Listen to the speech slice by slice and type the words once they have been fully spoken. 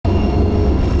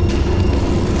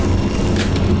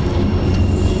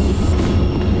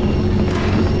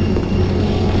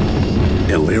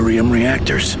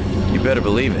reactors. You better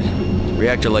believe it. A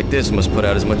reactor like this must put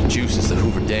out as much juice as the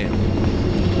Hoover Dam.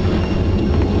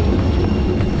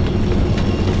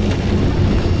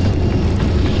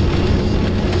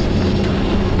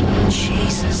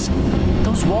 Jesus.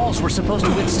 Those walls were supposed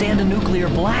to withstand a nuclear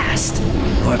blast.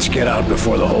 Let's get out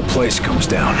before the whole place comes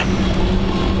down.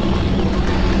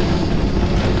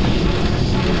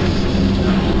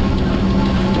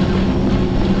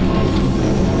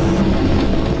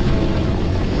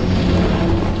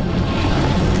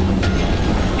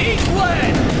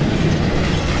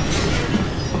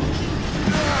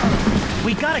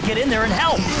 We gotta get in there and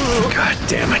help! God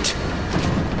damn it.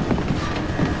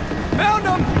 Found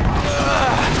him!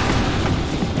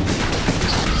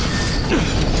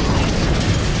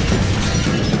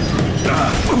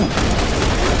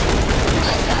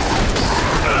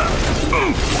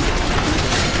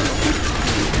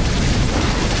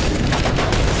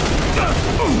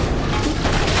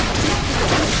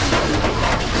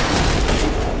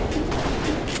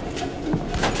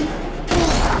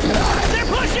 They're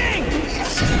pushing!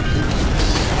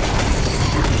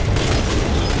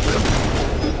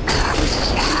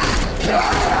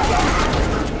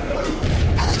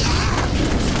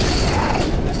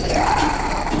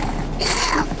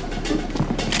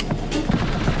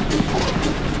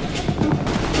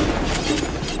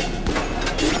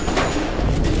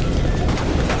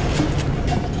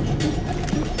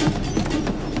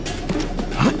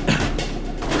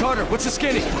 Carter, what's the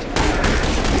skinny?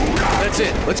 That's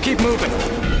it. Let's keep moving.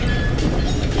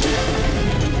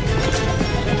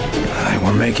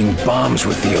 We're making bombs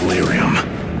with the Illyrium.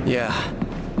 Yeah,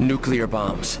 nuclear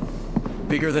bombs.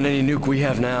 Bigger than any nuke we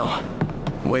have now.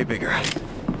 Way bigger.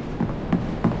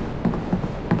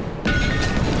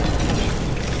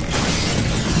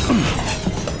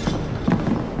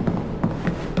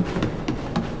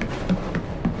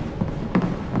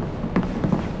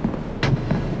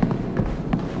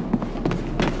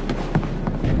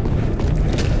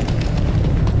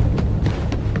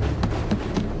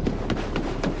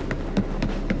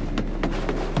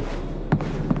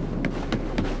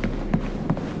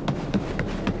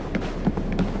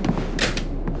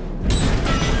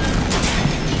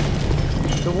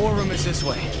 The war room is this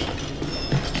way.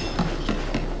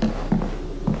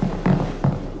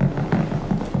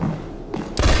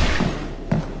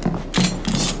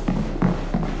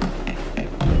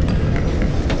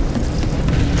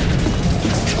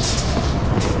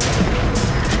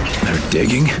 They're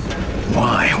digging?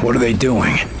 Why? What are they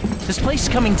doing? This place is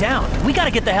coming down. We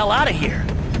gotta get the hell out of here.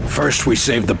 First we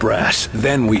save the brass,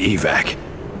 then we evac.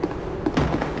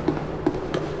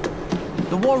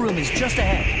 The war room is just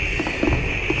ahead.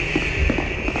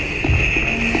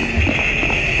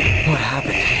 What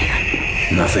happened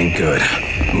here? Nothing good.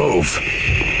 Move.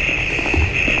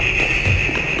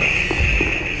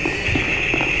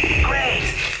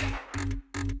 Grace!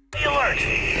 Be alert!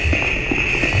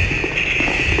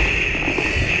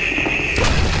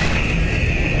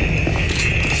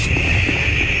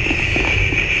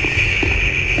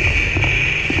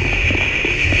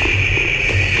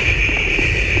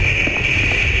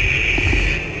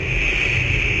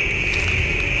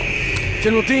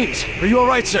 General Deems, are you all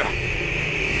right, sir?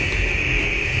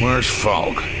 Where's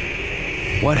Falk?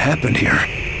 What happened here?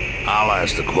 I'll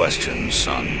ask the questions,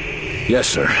 son. Yes,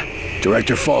 sir.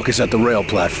 Director Falk is at the rail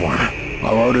platform.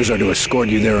 Our orders are to escort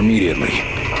you there immediately.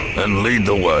 Then lead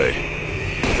the way.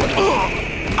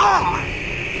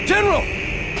 General!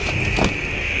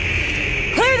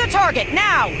 Clear the target,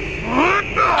 now!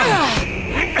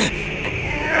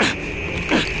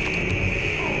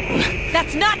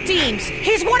 That's not Deems!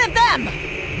 He's one of them!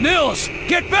 Nils,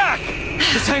 get back!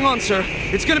 Just hang on, sir.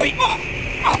 It's gonna be...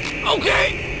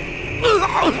 Okay!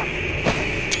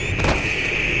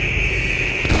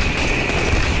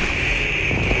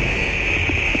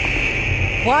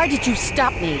 Why did you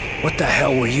stop me? What the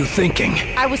hell were you thinking?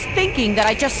 I was thinking that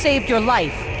I just saved your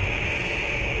life.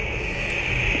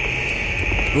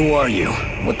 Who are you?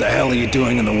 What the hell are you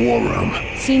doing in the war room?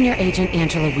 Senior Agent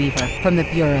Angela Weaver, from the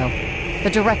Bureau. The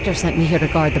director sent me here to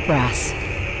guard the brass.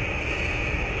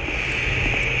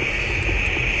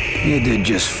 You did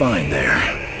just fine there.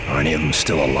 Are any of them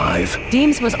still alive?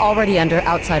 Deems was already under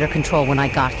outsider control when I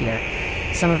got here.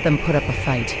 Some of them put up a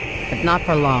fight, but not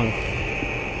for long.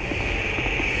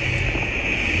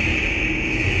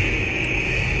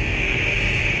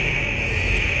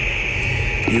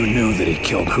 You knew that he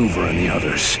killed Hoover and the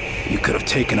others. You could have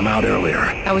taken him out earlier.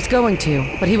 I was going to,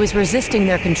 but he was resisting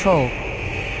their control.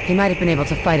 He might have been able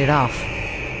to fight it off.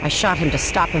 I shot him to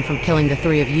stop him from killing the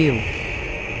three of you.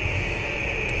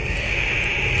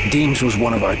 Deems was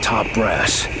one of our top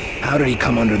brass. How did he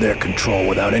come under their control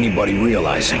without anybody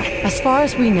realizing? As far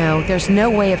as we know, there's no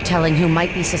way of telling who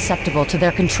might be susceptible to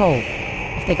their control.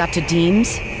 If they got to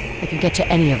Deems, they could get to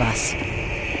any of us.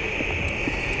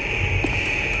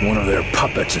 One of their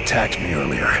puppets attacked me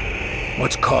earlier.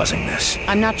 What's causing this?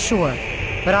 I'm not sure,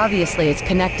 but obviously it's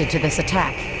connected to this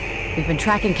attack. We've been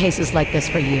tracking cases like this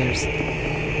for years.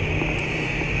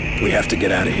 We have to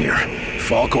get out of here.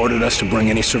 Falk ordered us to bring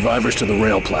any survivors to the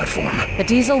rail platform. The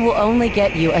diesel will only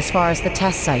get you as far as the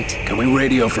test site. Can we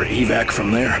radio for evac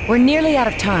from there? We're nearly out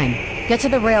of time. Get to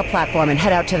the rail platform and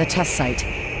head out to the test site.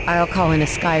 I'll call in a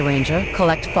Sky Ranger,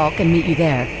 collect Falk, and meet you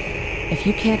there. If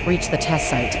you can't reach the test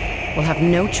site, we'll have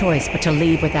no choice but to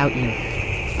leave without you.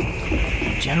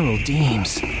 General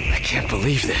Deems. I can't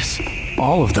believe this.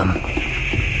 All of them.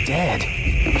 Dead.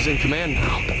 Who's in command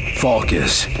now? Falk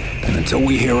is. And until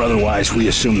we hear otherwise, we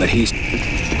assume that he's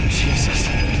Jesus.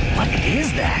 What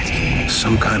is that?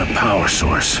 some kind of power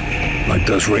source. Like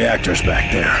those reactors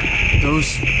back there.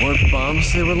 Those weren't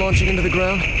bombs they were launching into the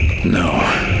ground? No,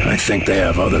 I think they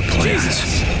have other plans.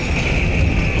 Jesus!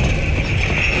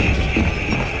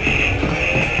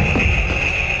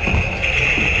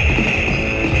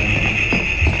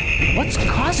 What's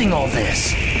causing all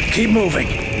this? Keep moving.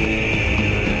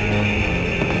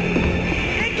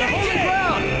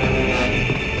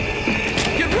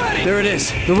 There it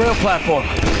is, the rail platform.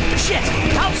 Shit!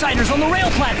 Outsiders on the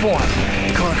rail platform!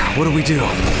 Carter, what do we do?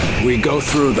 We go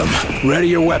through them. Ready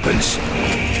your weapons.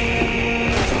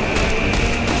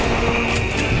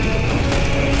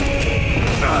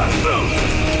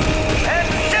 And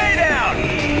stay down!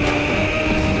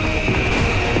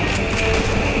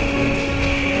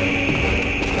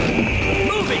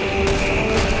 Moving!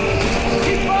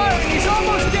 Keep firing! He's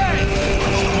almost dead!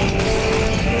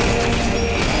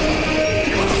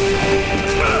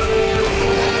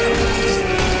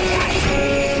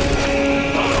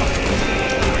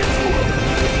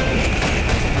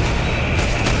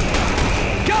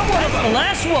 The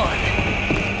last one!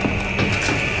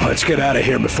 Let's get out of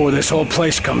here before this whole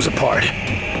place comes apart.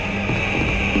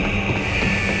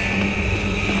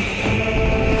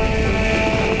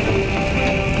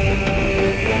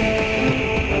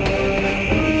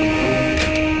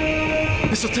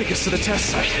 This'll take us to the test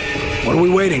site. What are we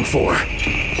waiting for?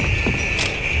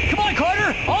 Come on,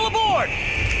 Carter! All aboard!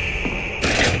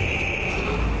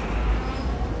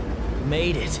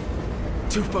 Made it.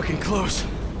 Too fucking close.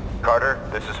 Carter,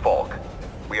 this is Falk.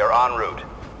 We are en route.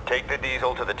 Take the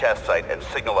diesel to the test site and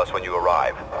signal us when you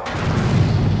arrive.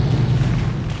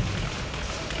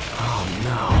 Oh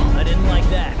no. I didn't like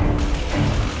that.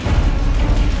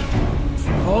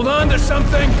 Hold on to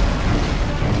something!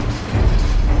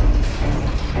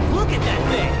 Look at that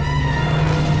thing!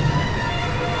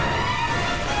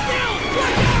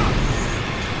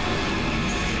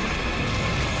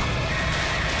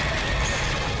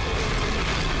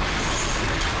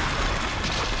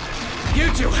 You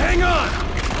two, hang on!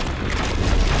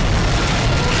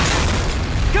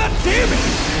 God damn it!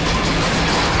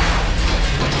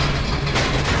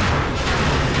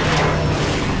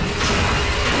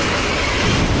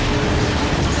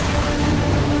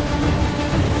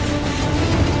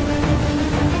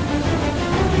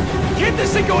 Can't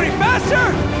this thing go any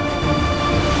faster?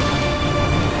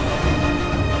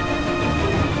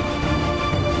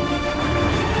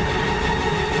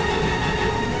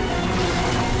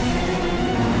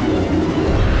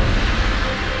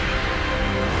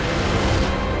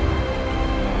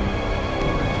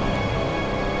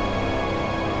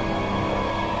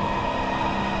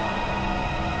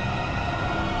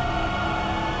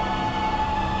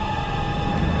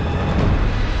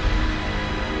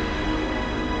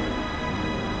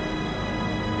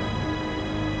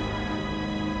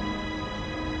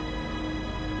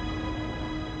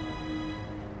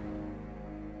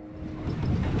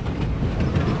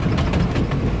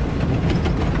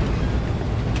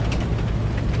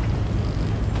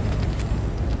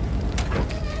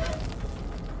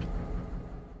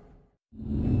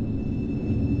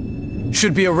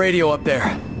 Should be a radio up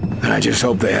there. I just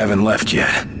hope they haven't left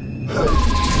yet.